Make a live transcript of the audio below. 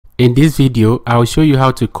In this video, I will show you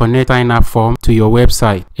how to connect sign up form to your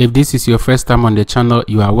website. If this is your first time on the channel,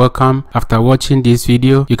 you are welcome. After watching this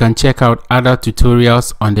video, you can check out other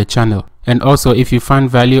tutorials on the channel. And also, if you find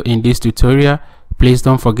value in this tutorial, please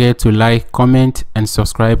don't forget to like, comment, and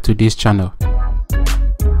subscribe to this channel.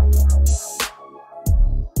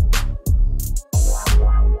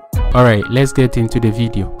 Alright, let's get into the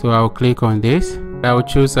video. So I'll click on this. I will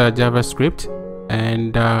choose JavaScript.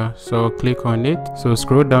 And so click on it. So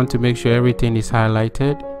scroll down to make sure everything is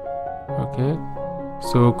highlighted. Okay,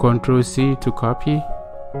 so Ctrl C to copy.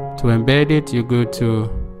 To embed it, you go to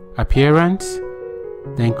appearance,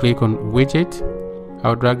 then click on widget.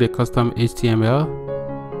 I'll drag the custom HTML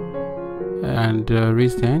and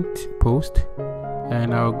recent post,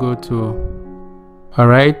 and I'll go to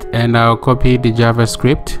alright, and I'll copy the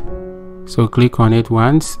JavaScript. So click on it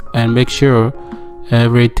once and make sure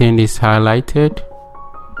everything is highlighted.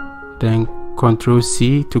 Then Ctrl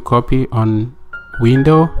C to copy on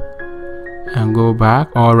window and go back,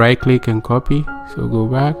 or right click and copy. So go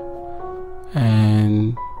back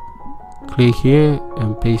and click here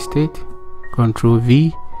and paste it. Ctrl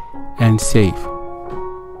V and save.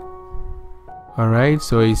 Alright,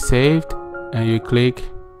 so it's saved and you click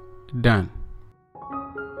done.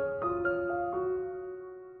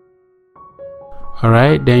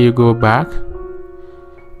 Alright, then you go back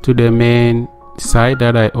to the main site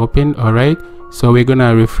that I opened. Alright, so we're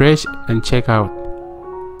gonna refresh and check out.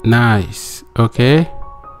 Nice. Okay,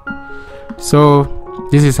 so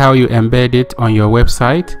this is how you embed it on your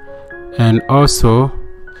website. And also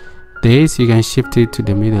this, you can shift it to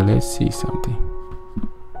the middle. Let's see something.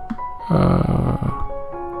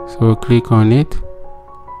 So click on it,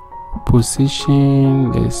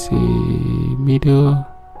 position, let's see, middle,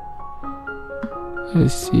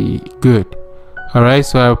 let's see, good. Alright,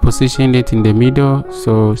 so I've positioned it in the middle,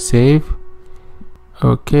 so save.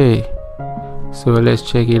 Okay, so let's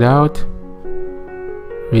check it out.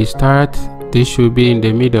 Restart. This should be in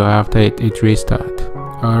the middle after it restart.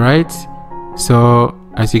 Alright, so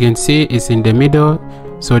as you can see, it's in the middle.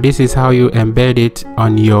 So this is how you embed it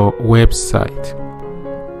on your website.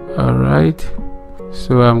 Alright,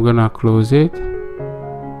 so I'm gonna close it.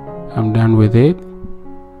 I'm done with it,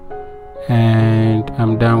 and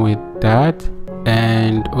I'm done with that.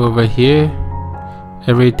 And over here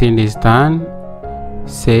everything is done.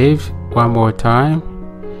 Save one more time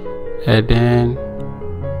and then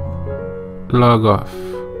log off.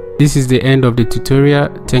 This is the end of the tutorial.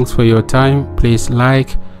 Thanks for your time. Please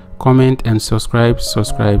like, comment, and subscribe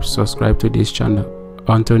to this channel.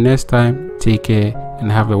 Until next time, take care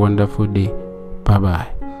and have a wonderful day. Bye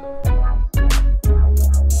bye.